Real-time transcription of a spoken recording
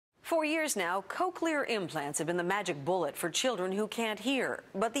For years now, cochlear implants have been the magic bullet for children who can't hear.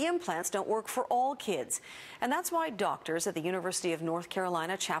 But the implants don't work for all kids. And that's why doctors at the University of North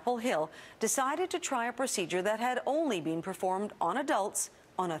Carolina, Chapel Hill, decided to try a procedure that had only been performed on adults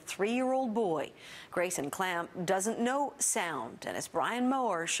on a 3-year-old boy. Grayson Clamp doesn't know sound. And as Brian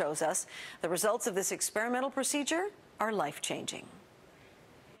Moore shows us, the results of this experimental procedure are life-changing.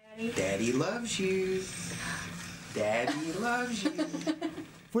 Daddy loves you. Daddy loves you.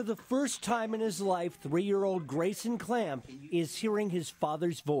 For the first time in his life, 3-year-old Grayson Clamp is hearing his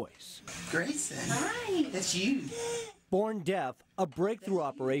father's voice. Grayson. Hi. That's you. Born deaf, a breakthrough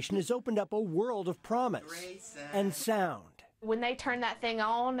operation has opened up a world of promise and sound. When they turned that thing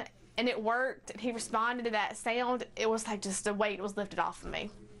on and it worked and he responded to that sound, it was like just a weight was lifted off of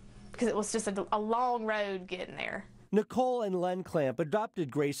me because it was just a long road getting there. Nicole and Len Clamp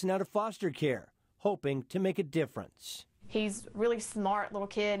adopted Grayson out of foster care, hoping to make a difference. He's a really smart little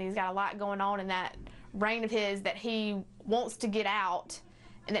kid, and he's got a lot going on in that brain of his that he wants to get out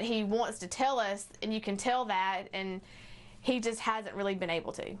and that he wants to tell us, and you can tell that, and he just hasn't really been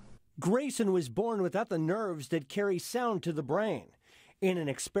able to. Grayson was born without the nerves that carry sound to the brain. In an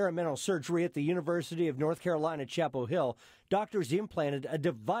experimental surgery at the University of North Carolina, Chapel Hill, doctors implanted a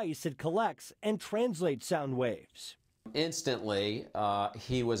device that collects and translates sound waves. Instantly,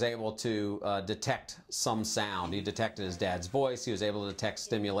 he was able to detect some sound. He detected his dad's voice. He was able to detect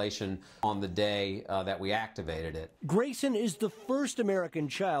stimulation on the day that we activated it. Grayson is the first American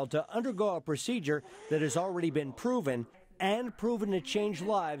child to undergo a procedure that has already been proven to change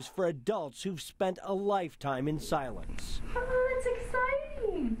lives for adults who've spent a lifetime in silence. Oh, that's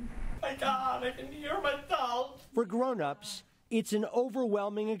exciting. My God, I can hear myself. For grown-ups, it's an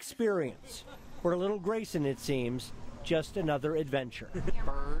overwhelming experience. For little Grayson, it seems, just another adventure.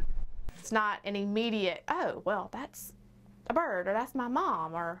 Bird. It's not an immediate, oh, well, that's a bird, or that's my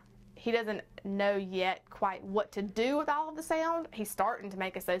mom, or he doesn't know yet quite what to do with all of the sound. He's starting to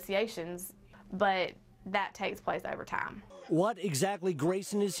make associations, but that takes place over time. What exactly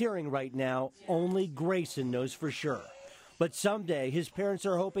Grayson is hearing right now, only Grayson knows for sure. But someday, his parents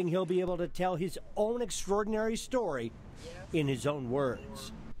are hoping he'll be able to tell his own extraordinary story in his own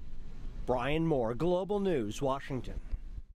words. Brian Moore, Global News, Washington.